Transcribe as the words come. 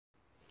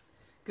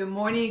Good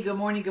morning, good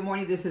morning, good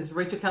morning. This is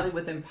Rachale Kelley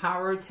with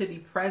Empower to be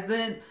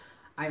Present.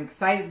 I'm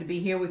excited to be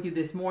here with you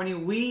this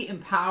morning. We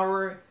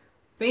empower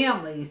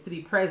families to be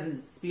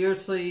present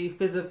spiritually,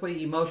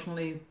 physically,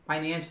 emotionally,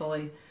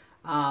 financially.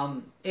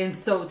 And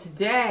so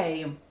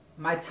today,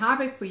 my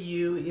topic for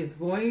you is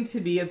going to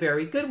be a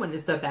very good one.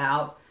 It's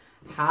about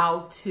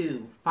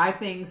five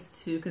things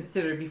to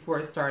consider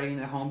before starting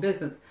a home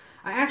business.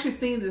 I actually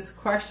seen this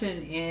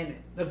question in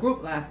a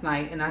group last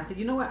night, and I said,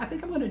 you know what, I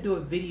think I'm going to do a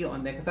video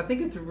on that because I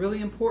think it's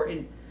really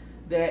important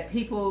that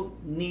people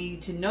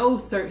need to know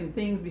certain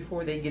things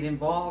before they get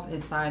involved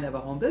inside of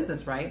a home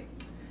business, right?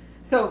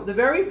 So the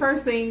very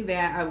first thing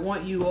that I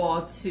want you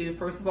all to,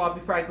 first of all,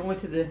 before I go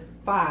into the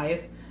five,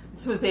 I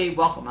just want to say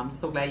welcome. I'm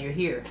so glad you're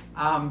here.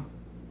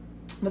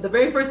 But the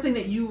very first thing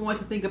that you want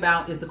to think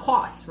about is the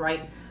cost,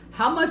 right?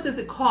 How much does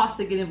it cost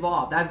to get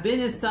involved? I've been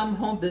in some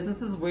home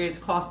businesses where it's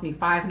cost me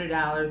 $500,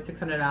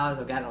 $600.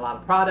 I've got a lot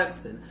of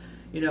products and,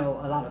 a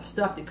lot of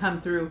stuff to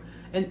come through.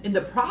 And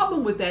the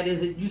problem with that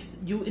is that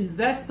you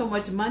invest so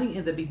much money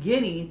in the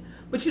beginning,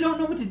 but you don't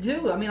know what to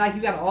do. I mean, like,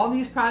 you got all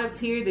these products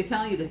here. They're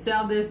telling you to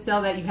sell this,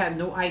 sell that. You have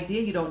no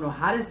idea. You don't know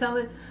how to sell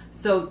it.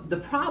 So the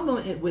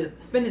problem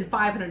with spending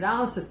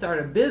 $500 to start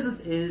a business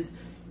is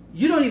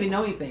you don't even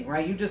know anything,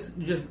 right? You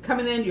just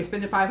coming in, you're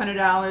spending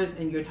 $500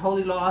 and you're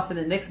totally lost. And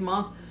the next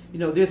month,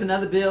 there's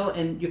another bill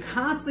and you're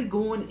constantly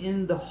going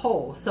in the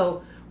hole.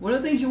 So one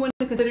of the things you want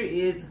to consider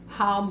is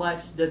how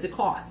much does it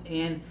cost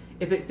and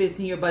if it fits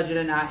in your budget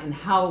or not, and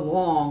how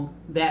long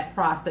that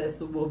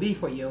process will be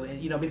for you.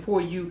 And,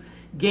 before you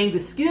gain the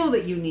skill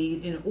that you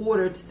need in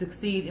order to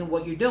succeed in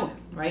what you're doing,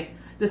 right?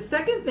 The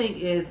second thing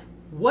is,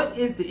 what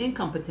is the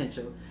income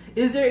potential?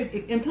 Is there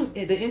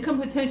the income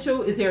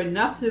potential? Is there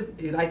enough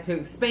to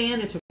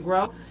expand and to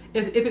grow?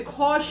 If it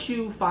costs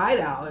you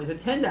 $5 or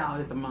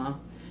 $10 a month,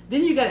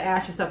 then you got to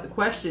ask yourself the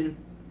question,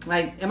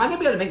 like, am I going to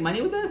be able to make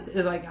money with this?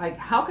 Is like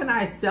how can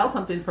I sell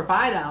something for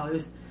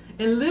 $5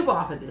 and live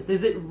off of this?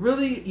 Is it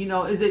really,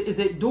 is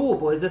it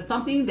doable? Is it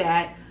something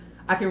that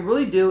I can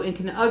really do, and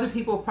can other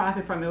people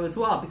profit from it as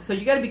well? So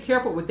you got to be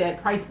careful with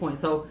that price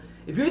point. So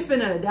if you're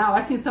spending $1,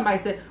 I've seen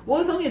somebody say, well,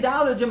 it's only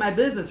 $1 to do my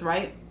business,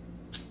 right?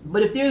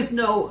 But if there's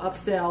no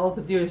upsells,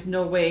 if there's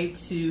no way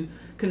to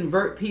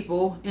convert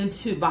people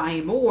into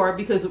buying more,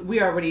 because we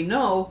already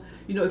know,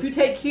 if you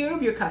take care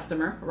of your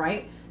customer,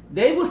 right,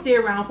 they will stay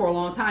around for a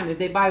long time. If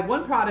they buy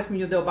one product from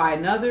you, they'll buy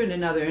another and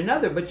another and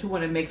another. But you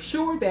want to make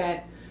sure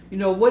that,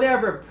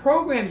 whatever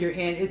program you're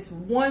in, it's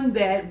one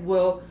that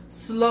will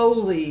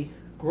slowly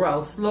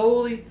grow,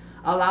 slowly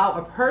allow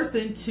a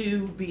person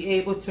to be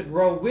able to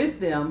grow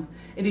with them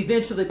and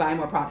eventually buy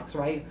more products,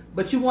 right?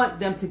 But you want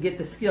them to get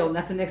the skill. And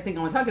that's the next thing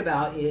I want to talk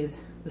about is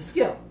the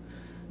skill.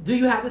 Do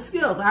you have the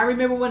skills? I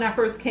remember when I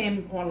first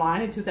came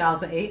online in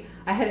 2008,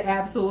 I had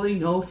absolutely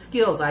no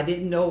skills. I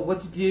didn't know what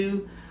to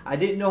do. I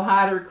didn't know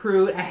how to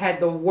recruit. I had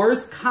the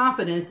worst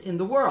confidence in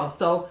the world.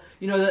 So,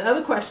 the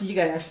other question you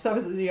got to ask yourself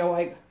is,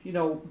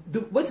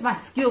 what's my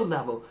skill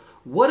level?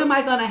 What am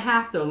I going to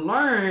have to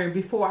learn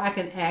before I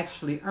can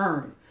actually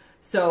earn?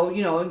 So,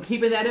 and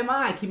keeping that in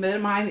mind,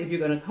 if you're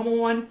going to come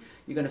on,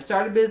 you're going to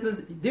start a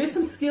business, there's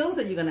some skills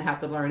that you're going to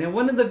have to learn. And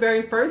one of the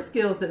very first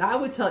skills that I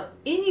would tell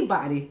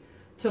anybody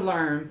to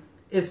learn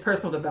is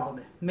personal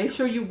development. Make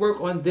sure you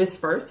work on this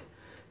first,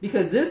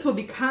 because this will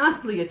be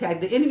constantly attacked.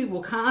 The enemy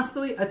will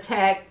constantly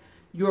attack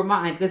your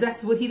mind, because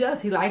that's what he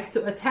does. He likes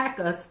to attack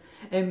us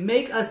and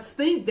make us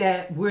think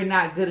that we're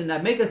not good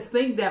enough, make us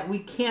think that we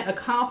can't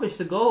accomplish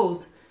the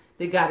goals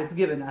that God has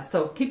given us.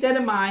 So keep that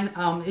in mind,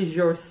 is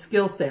your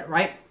skill set,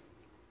 right?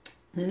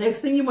 The next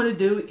thing you want to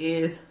do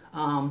is,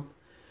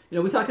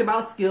 we talked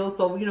about skills.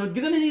 So, you're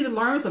going to need to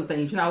learn some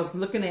things. I was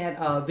looking at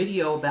a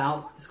video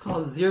about, it's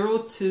called 0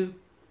 to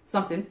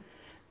something.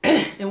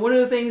 And one of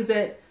the things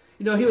that,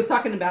 he was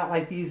talking about,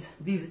 like these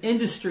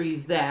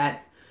industries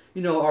that,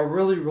 are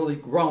really, really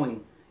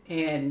growing.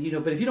 And,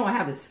 but if you don't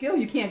have the skill,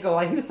 you can't go.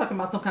 Like, he was talking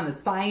about some kind of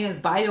science,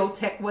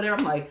 biotech, whatever.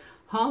 I'm like,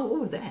 huh, what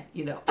was that?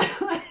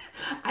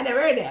 I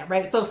never heard that,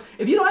 right? So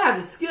if you don't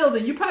have the skill,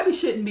 then you probably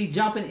shouldn't be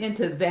jumping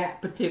into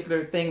that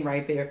particular thing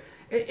right there.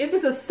 If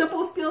it's a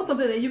simple skill,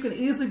 something that you can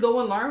easily go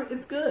and learn,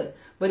 it's good.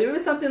 But if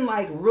it's something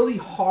like really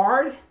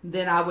hard,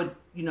 then I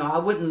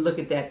wouldn't look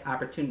at that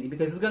opportunity,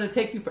 because it's going to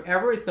take you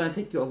forever. It's going to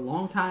take you a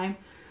long time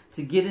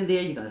to get in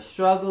there. You're going to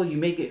struggle. You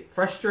may get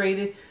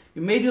frustrated.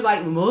 You may do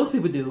like most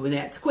people do, and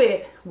that's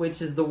quit,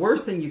 which is the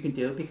worst thing you can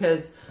do,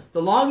 because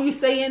the longer you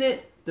stay in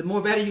it, the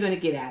more better you're going to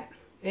get at it.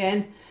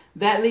 And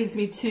that leads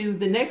me to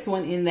the next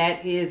one, and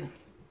that is,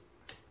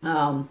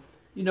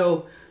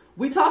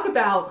 we talk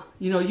about,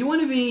 you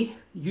want to be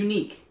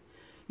unique.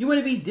 You want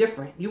to be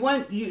different.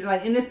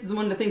 And this is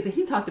one of the things that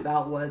he talked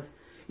about was,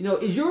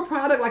 is your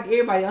product like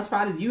everybody else's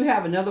product? Do you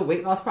have another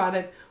weight loss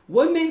product?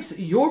 What makes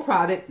your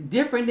product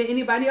different than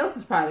anybody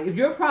else's product? If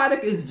your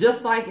product is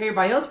just like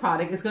everybody else's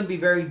product, it's going to be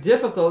very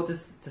difficult to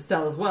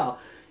sell as well.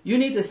 You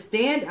need to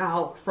stand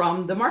out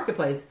from the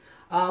marketplace.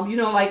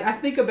 I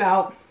think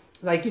about,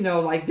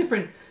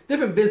 different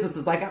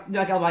businesses.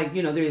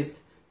 There's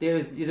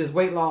there's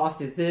weight loss,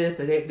 there's this,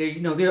 and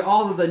there are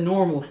all of the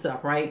normal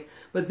stuff, right?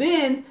 But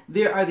then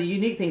there are the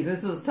unique things.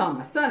 This was telling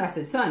my son. I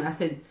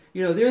said,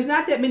 there's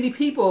not that many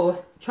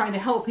people trying to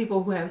help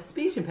people who have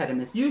speech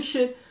impediments. You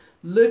should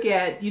look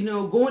at,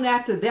 going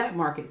after that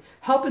market,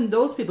 helping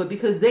those people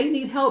because they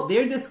need help.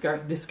 They're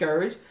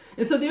discouraged.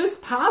 And so there's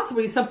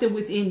possibly something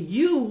within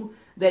you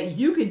that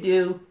you can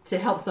do to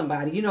help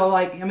somebody. He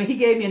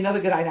gave me another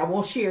good idea. I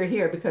won't share it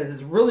here because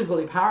it's really,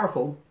 really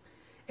powerful.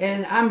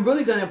 And I'm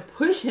really going to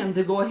push him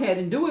to go ahead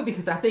and do it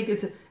because I think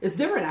it's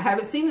different. I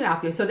haven't seen it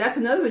out there. So that's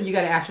another thing you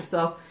got to ask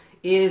yourself.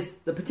 Is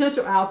the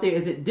potential out there?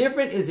 Is it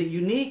different? Is it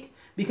unique?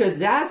 Because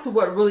that's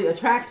what really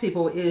attracts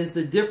people is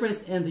the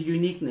difference and the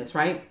uniqueness,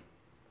 right?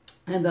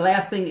 And the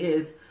last thing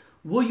is,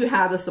 will you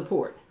have the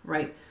support,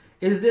 right?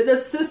 Is it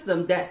a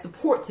system that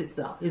supports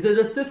itself? Is it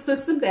a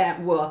system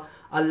that will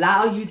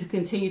allow you to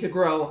continue to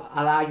grow,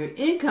 allow your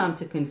income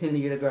to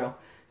continue to grow?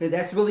 And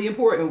that's really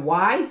important.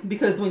 Why?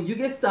 Because when you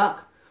get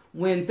stuck,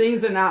 when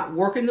things are not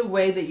working the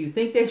way that you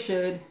think they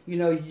should,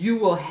 you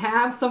will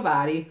have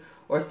somebody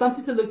or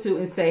something to look to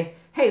and say,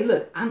 hey,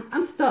 look,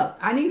 I'm stuck.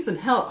 I need some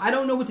help. I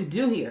don't know what to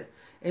do here.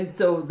 And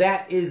so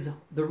that is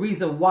the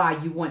reason why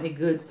you want a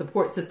good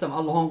support system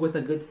along with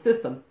a good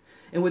system.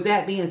 And with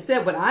that being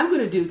said, what I'm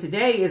going to do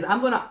today is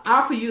I'm going to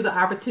offer you the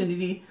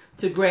opportunity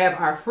to grab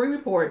our free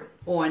report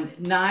on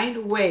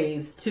 9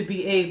 ways to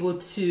be able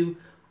to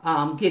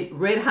get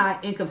red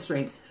hot income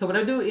streams. So what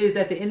I'll do is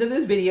at the end of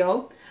this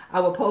video, I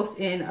will post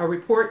in a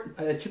report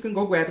that you can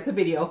go grab. It's a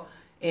video,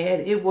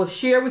 and it will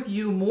share with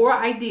you more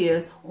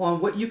ideas on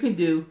what you can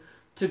do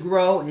to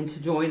grow and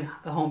to join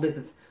the home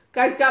business.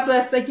 Guys, God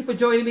bless. Thank you for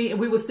joining me, and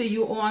we will see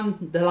you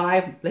on the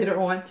live later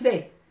on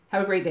today.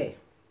 Have a great day.